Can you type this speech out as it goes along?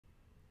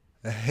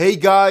Hey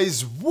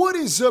guys, what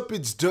is up?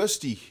 It's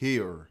Dusty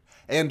here,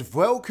 and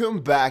welcome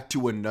back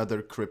to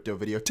another crypto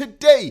video.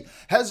 Today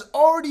has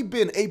already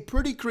been a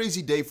pretty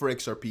crazy day for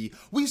XRP.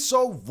 We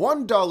saw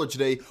 $1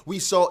 today, we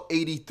saw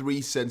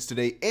 83 cents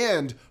today,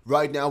 and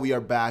right now we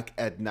are back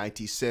at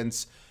 90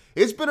 cents.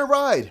 It's been a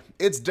ride.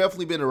 It's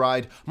definitely been a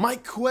ride. My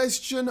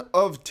question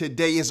of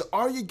today is,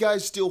 are you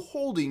guys still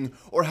holding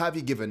or have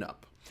you given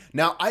up?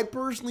 Now, I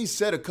personally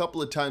said a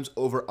couple of times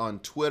over on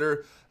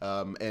Twitter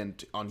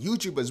and on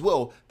YouTube as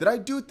well that I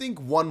do think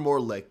one more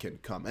leg can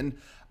come. And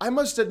I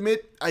must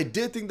admit, I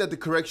did think that the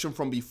correction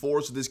from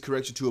before, so this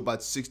correction to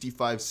about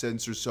 65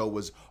 cents or so,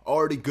 was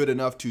already good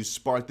enough to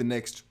spark the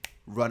next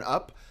run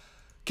up.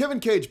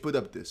 Kevin Cage put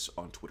up this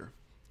on Twitter.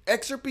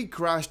 XRP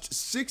crashed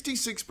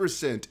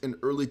 66% in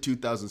early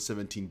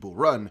 2017 bull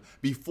run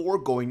before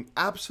going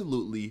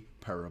absolutely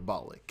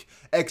parabolic.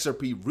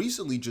 XRP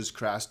recently just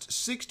crashed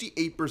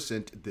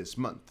 68% this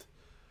month.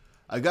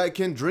 A guy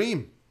can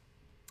dream.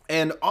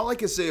 And all I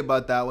can say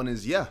about that one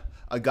is, yeah,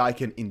 a guy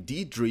can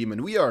indeed dream, and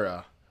we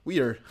are we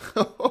are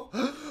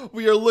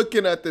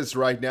looking at this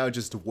right now,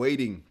 just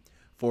waiting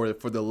for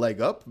the leg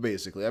up,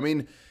 basically. I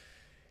mean,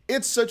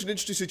 it's such an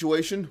interesting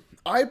situation.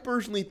 I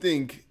personally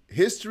think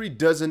history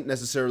doesn't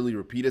necessarily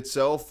repeat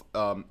itself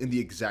in the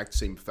exact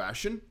same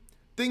fashion.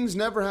 Things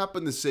never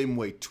happen the same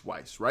way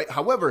twice, right?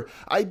 However,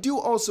 I do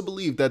also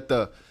believe that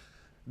the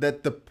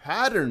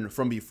pattern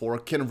from before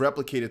can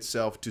replicate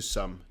itself to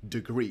some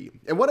degree.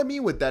 And what I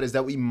mean with that is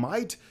that we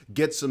might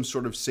get some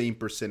sort of same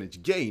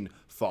percentage gain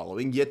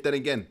following, yet then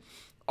again,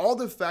 all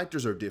the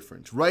factors are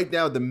different. Right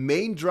now, the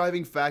main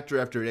driving factor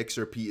after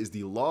XRP is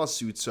the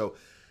lawsuit. So,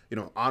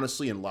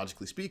 honestly and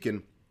logically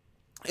speaking,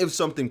 if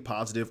something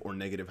positive or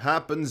negative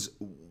happens,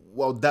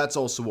 well, that's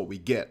also what we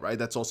get, right?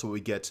 That's also what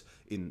we get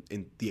in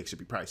the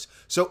XRP price.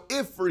 So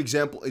if, for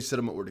example, a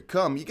settlement were to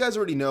come, you guys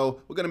already know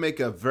we're going to make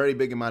a very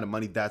big amount of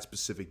money that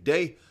specific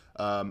day.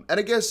 And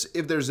I guess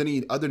if there's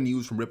any other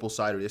news from Ripple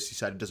side or the SC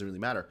side, it doesn't really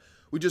matter.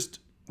 We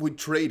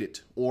trade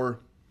it,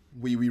 or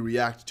we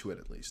react to it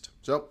at least.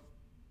 So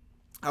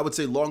I would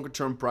say longer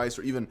term price,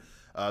 or even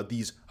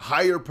these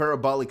higher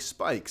parabolic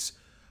spikes,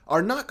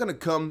 are not going to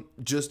come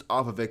just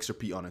off of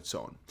XRP on its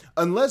own.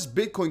 Unless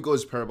Bitcoin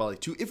goes parabolic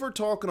too. If we're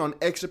talking on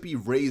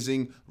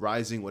XRP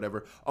rising,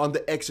 whatever, on the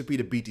XRP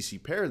to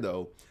BTC pair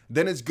though,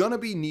 then it's going to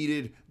be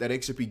needed that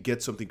XRP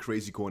gets something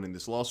crazy going in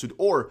this lawsuit,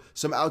 or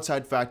some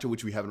outside factor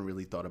which we haven't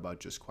really thought about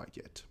just quite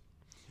yet.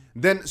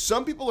 Then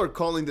some people are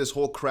calling this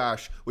whole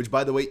crash, which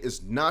by the way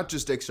is not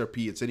just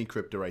XRP, it's any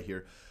crypto right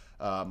here,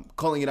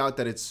 calling it out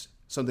that it's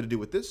something to do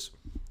with this.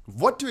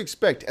 What to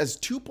expect as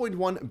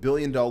 $2.1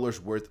 billion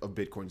worth of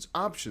Bitcoin's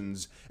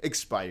options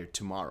expire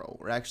tomorrow,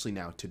 or actually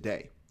now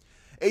today.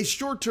 A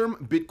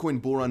short-term Bitcoin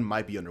bull run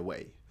might be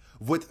underway,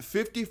 with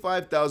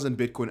 55,000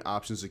 Bitcoin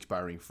options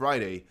expiring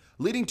Friday,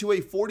 leading to a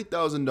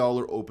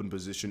 $40,000 open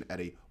position at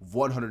a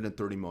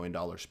 $130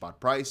 million spot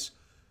price.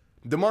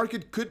 The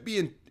market could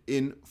be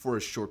in for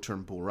a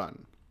short-term bull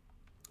run.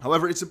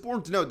 However, it's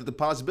important to note that the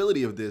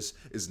possibility of this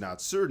is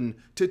not certain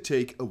to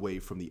take away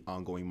from the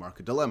ongoing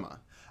market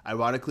dilemma.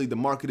 Ironically, the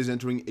market is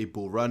entering a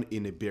bull run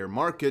in a bear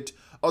market,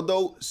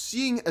 although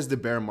seeing as the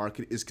bear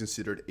market is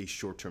considered a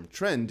short-term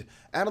trend,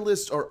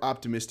 analysts are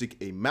optimistic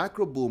a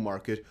macro bull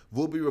market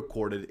will be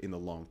recorded in the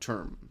long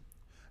term.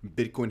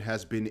 Bitcoin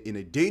has been in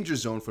a danger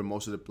zone for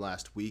most of the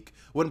last week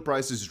when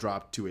prices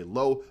dropped to a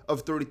low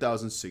of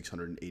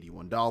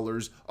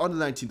 $30,681 on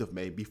the 19th of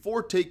May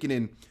before taking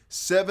in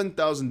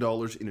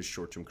 $7,000 in a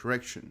short-term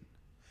correction.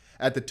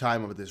 At the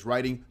time of this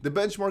writing, the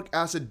benchmark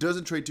asset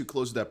doesn't trade too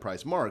close to that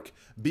price mark,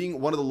 being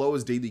one of the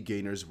lowest daily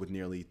gainers with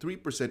nearly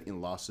 3%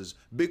 in losses.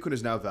 Bitcoin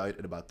is now valued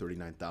at about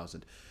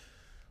 $39,000.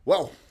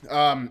 Well,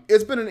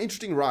 it's been an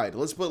interesting ride.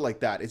 Let's put it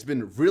like that. It's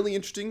been really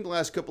interesting the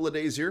last couple of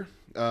days here.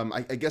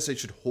 I guess I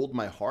should hold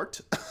my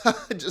heart,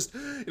 just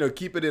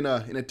keep it in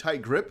a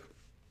tight grip,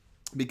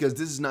 because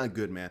this is not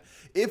good, man.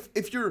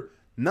 If you're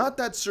not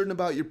that certain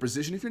about your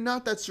position, if you're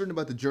not that certain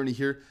about the journey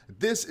here,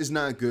 this is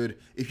not good.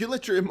 If you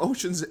let your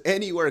emotions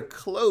anywhere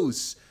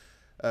close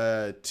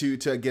to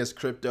I guess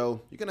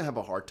crypto, you're gonna have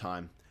a hard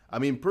time. I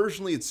mean,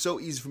 personally, it's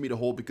so easy for me to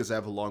hold because I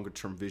have a longer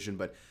term vision.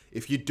 But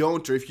if you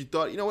don't, or if you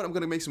thought, you know what, I'm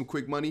gonna make some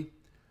quick money,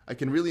 I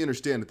can really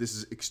understand that this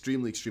is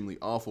extremely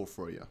awful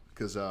for you.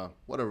 Because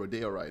what a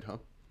rodeo ride, huh?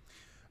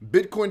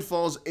 Bitcoin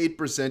falls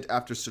 8%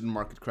 after sudden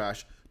market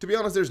crash. To be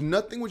honest, there's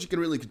nothing which you can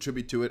really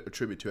attribute to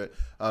it.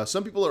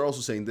 Some people are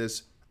also saying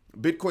this.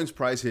 Bitcoin's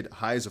price hit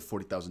highs of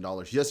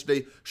 $40,000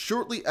 yesterday,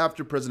 shortly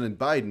after President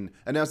Biden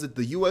announced that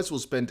the U.S. will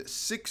spend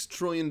 $6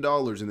 trillion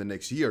in the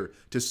next year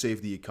to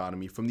save the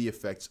economy from the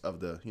effects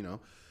of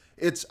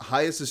its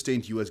highest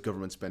sustained U.S.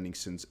 government spending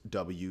since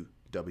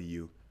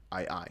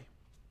WWII.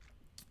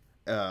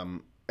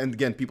 And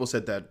again, people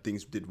said that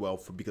things did well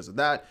because of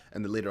that,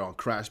 and then later on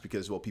crashed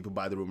because, well, people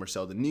buy the rumor,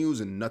 sell the news,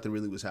 and nothing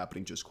really was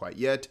happening just quite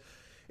yet.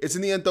 It's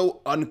in the end,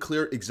 though,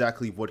 unclear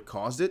exactly what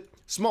caused it.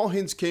 Small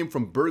hints came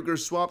from Burger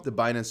Swap, the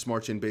Binance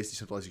Smart Chain-based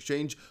decentralized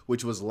exchange,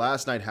 which was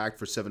last night hacked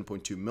for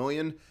 $7.2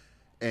 million,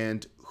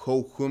 and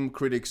Ho Hum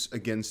critics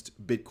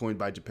against Bitcoin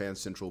by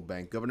Japan's central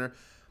bank governor.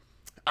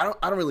 I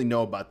don't really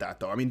know about that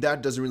though. I mean,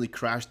 that doesn't really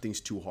crash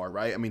things too hard,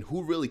 right? I mean,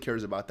 who really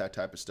cares about that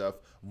type of stuff?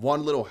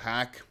 One little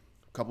hack,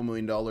 a couple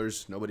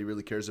 $1,000,000, nobody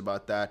really cares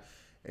about that.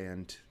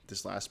 And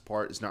this last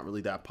part is not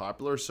really that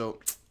popular, so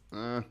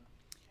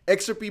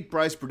XRP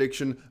price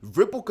prediction: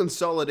 Ripple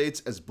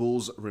consolidates as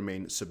bulls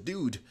remain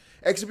subdued.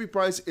 XRP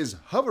price is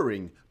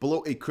hovering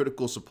below a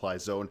critical supply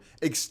zone,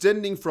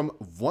 extending from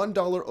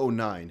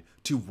 $1.09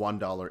 to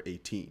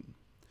 $1.18.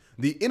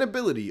 The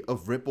inability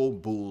of Ripple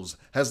bulls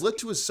has led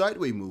to a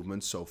sideways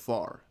movement so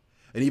far,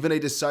 and even a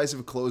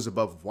decisive close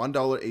above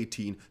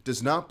 $1.18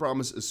 does not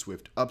promise a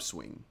swift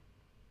upswing.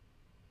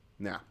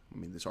 Nah, I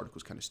mean, this article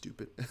is kind of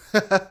stupid.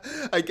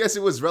 I guess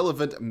it was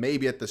relevant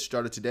maybe at the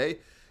start of today.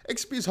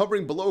 XP is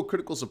hovering below a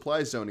critical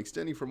supply zone,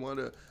 extending from one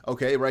to...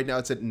 Okay, right now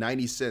it's at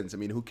 90 cents. I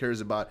mean, who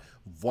cares about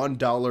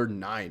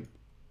 $1.09?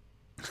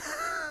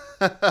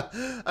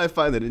 I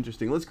find that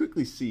interesting. Let's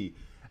quickly see.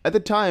 At the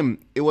time,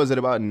 it was at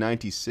about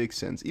 96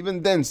 cents.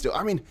 Even then, still,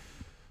 I mean,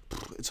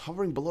 it's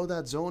hovering below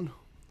that zone.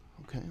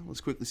 Okay,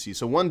 let's quickly see.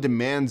 So one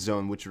demand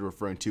zone, which you're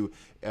referring to,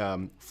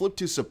 flipped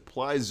to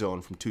supply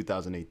zone from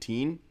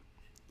 2018.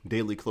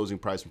 Daily closing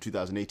price from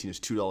 2018 is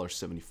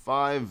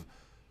 $2.75.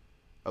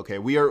 Okay,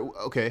 we are...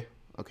 Okay.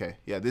 Okay,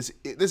 yeah, this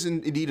is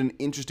indeed an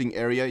interesting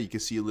area. You can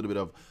see a little bit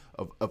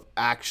of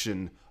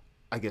action,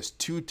 I guess,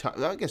 3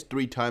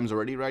 times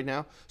already right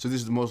now. So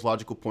this is the most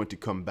logical point to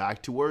come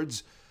back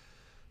towards.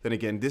 Then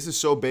again, this is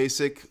so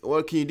basic.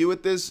 What can you do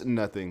with this?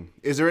 Nothing.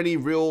 Is there any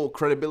real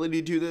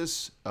credibility to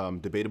this?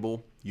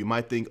 Debatable. You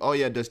might think, oh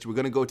yeah, Dusty, we're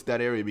going to go to that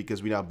area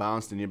because we now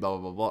bounced and blah, blah,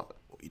 blah, blah.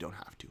 Well, you don't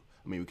have to.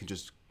 I mean, we can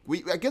just...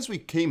 I guess we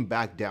came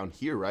back down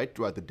here, right,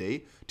 throughout the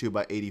day to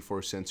about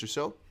 84 cents or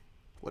so.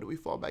 What did we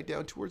fall back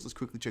down towards? Let's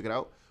quickly check it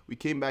out. We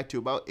came back to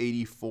about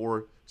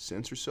 84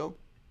 cents or so.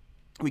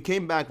 We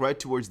came back right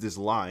towards this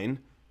line,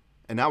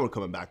 and now we're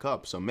coming back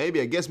up. So maybe,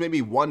 I guess maybe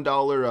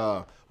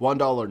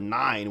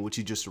 $1.09, which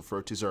you just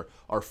referred to, is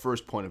our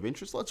first point of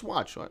interest. Let's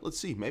watch. All right, let's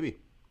see. Maybe.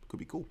 Could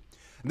be cool.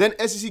 Then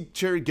SEC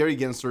Chair Gary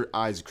Gensler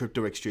eyes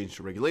crypto exchange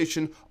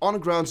regulation on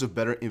grounds of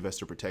better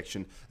investor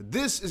protection.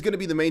 This is going to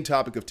be the main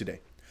topic of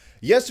today.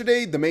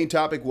 Yesterday, the main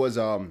topic was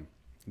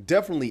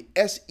definitely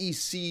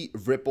SEC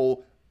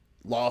Ripple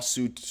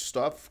lawsuit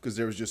stuff, because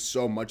there was just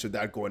so much of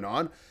that going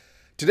on.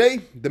 Today,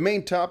 the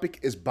main topic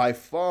is by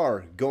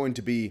far going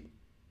to be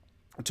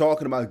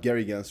talking about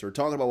Gary Gensler,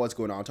 talking about what's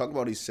going on, talking about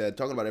what he said,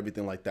 talking about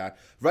everything like that.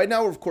 Right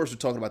now, of course, we're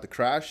talking about the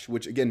crash,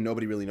 which, again,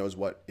 nobody really knows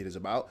what it is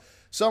about.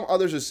 Some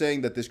others are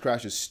saying that this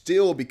crash is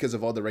still because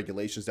of all the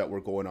regulations that were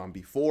going on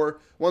before.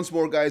 Once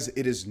more, guys,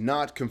 it is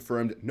not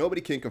confirmed. Nobody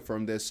can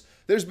confirm this.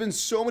 There's been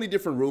so many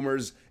different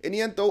rumors. In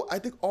the end, though, I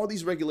think all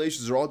these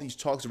regulations or all these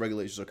talks of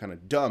regulations are kind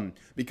of dumb,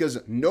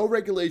 because no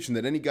regulation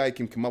that any guy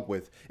can come up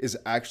with is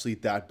actually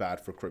that bad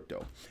for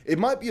crypto. It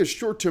might be a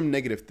short-term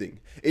negative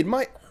thing. It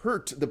might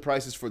hurt the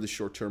prices for the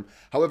short term.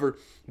 However,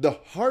 the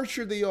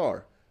harsher they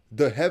are,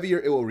 the heavier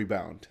it will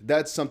rebound.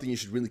 That's something you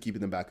should really keep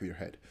in the back of your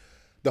head.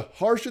 The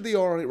harsher they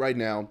are on it right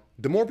now,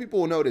 the more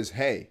people will notice,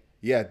 hey,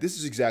 yeah, this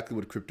is exactly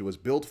what crypto was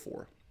built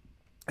for.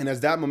 And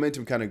as that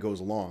momentum kind of goes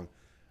along,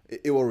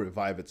 it will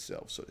revive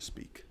itself, so to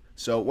speak.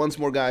 So once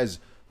more, guys,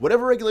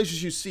 whatever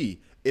regulations you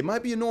see, it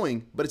might be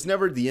annoying, but it's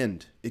never the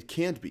end. It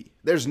can't be.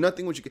 There's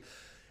nothing which you can...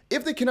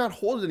 If they cannot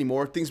hold it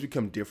anymore, things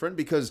become different,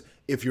 because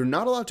if you're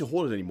not allowed to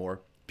hold it anymore,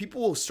 people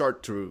will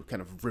start to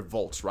kind of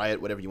revolt, riot,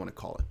 whatever you want to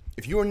call it.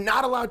 If you are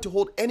not allowed to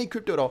hold any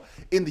crypto at all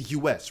in the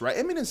US, right?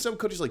 I mean, in some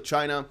countries like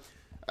China,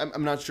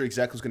 I'm not sure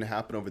exactly what's going to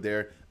happen over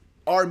there.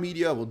 Our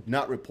media will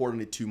not report on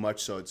it too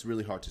much, so it's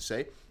really hard to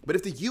say. But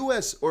if the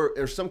US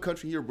or some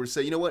country here were to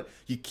say, you know what,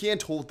 you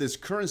can't hold this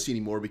currency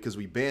anymore because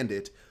we banned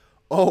it,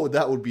 oh,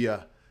 that would be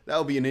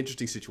an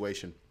interesting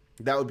situation.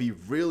 That would be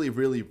really,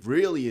 really,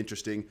 really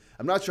interesting.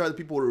 I'm not sure how the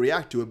people would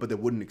react to it, but they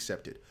wouldn't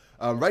accept it.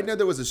 Right now,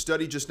 there was a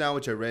study just now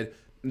which I read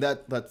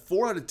that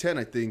 4 out of 10,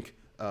 I think,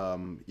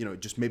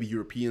 just maybe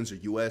Europeans or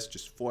US,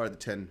 just 4 out of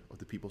 10 of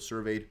the people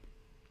surveyed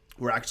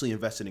were actually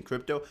invested in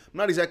crypto. I'm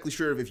not exactly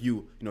sure if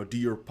you do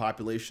your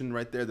population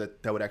right there,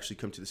 that would actually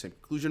come to the same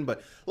conclusion.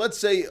 But let's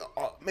say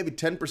maybe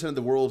 10% of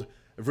the world,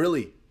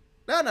 really,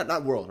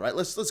 not world, right?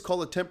 Let's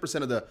call it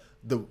 10% of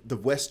the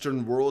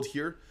Western world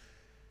here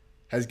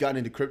has gotten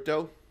into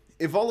crypto.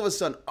 If all of a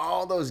sudden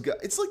all those guys,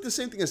 it's like the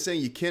same thing as saying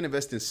you can't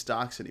invest in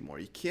stocks anymore.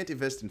 You can't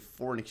invest in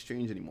foreign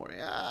exchange anymore.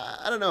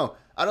 I don't know.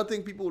 I don't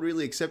think people would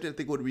really accept it. I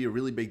think it would be a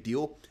really big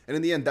deal. And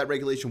in the end, that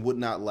regulation would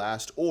not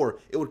last, or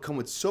it would come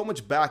with so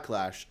much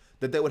backlash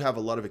that they would have a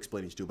lot of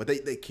explaining to do. But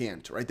they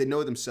can't, right? They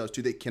know themselves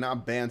too. They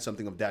cannot ban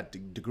something of that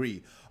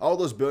degree. All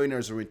those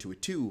billionaires are into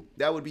it too.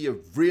 That would be a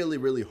really,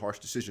 really harsh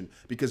decision,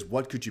 because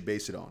what could you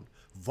base it on?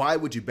 Why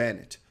would you ban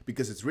it?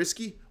 Because it's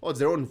risky? Oh, it's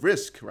their own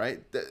risk,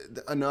 right?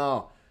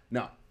 No.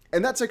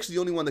 And that's actually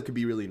the only one that could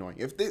be really annoying.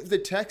 If they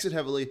tax it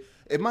heavily,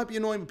 it might be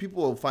annoying, but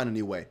people will find a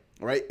new way,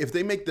 right? If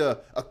they make the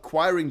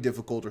acquiring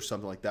difficult or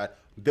something like that,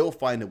 they'll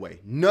find a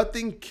way.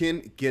 Nothing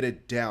can get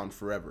it down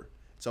forever.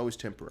 It's always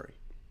temporary.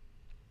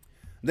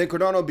 Then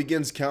Cardano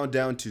begins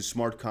countdown to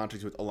smart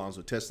contracts with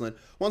Alonzo Teslin.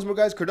 Once more,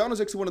 guys, Cardano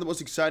is actually one of the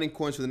most exciting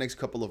coins for the next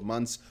couple of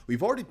months.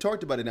 We've already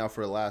talked about it now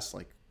for the last,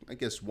 I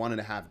guess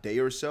 1.5 days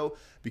or so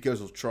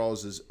because of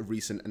Charles's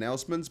recent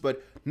announcements.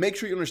 But make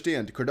sure you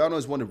understand, Cardano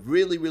is one to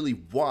really, really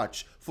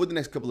watch for the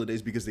next couple of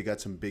days because they got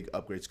some big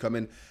upgrades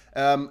coming.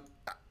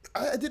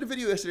 I did a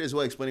video yesterday as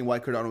well explaining why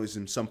Cardano is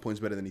in some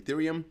points better than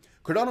Ethereum.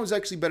 Cardano is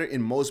actually better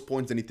in most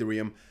points than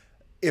Ethereum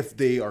if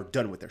they are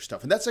done with their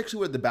stuff. And that's actually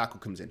where the debacle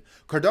comes in.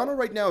 Cardano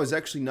right now is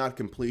actually not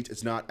complete.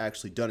 It's not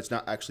actually done. It's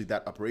not actually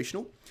that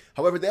operational.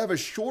 However, they have a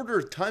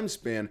shorter time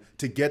span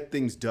to get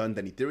things done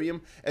than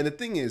Ethereum. And the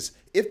thing is,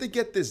 if they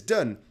get this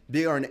done,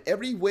 they are in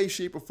every way,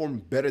 shape, or form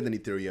better than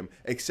Ethereum,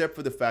 except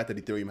for the fact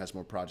that Ethereum has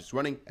more projects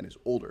running and is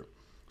older.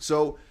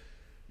 So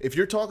if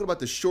you're talking about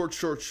the short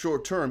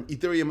term,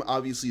 Ethereum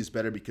obviously is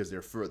better because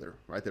they're further,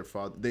 right?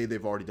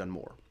 They've already done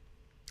more.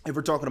 If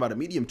we're talking about a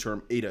medium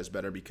term, ADA is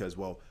better because,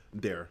 well,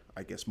 they're,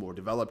 I guess, more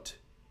developed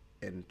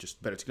and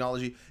just better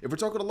technology. If we're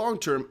talking a long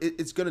term,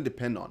 it's going to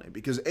depend on it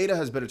because ADA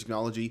has better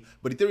technology,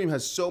 but Ethereum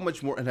has so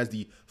much more and has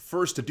the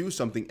first to do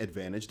something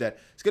advantage that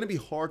it's going to be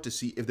hard to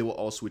see if they will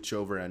all switch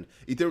over. And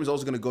Ethereum is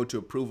also going to go to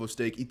a proof of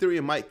stake.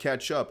 Ethereum might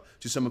catch up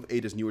to some of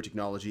ADA's newer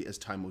technology as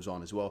time moves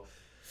on as well.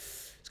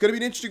 It's going to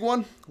be an interesting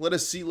one. Let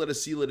us see.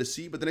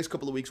 But the next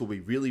couple of weeks will be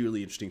really,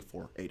 really interesting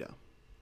for ADA.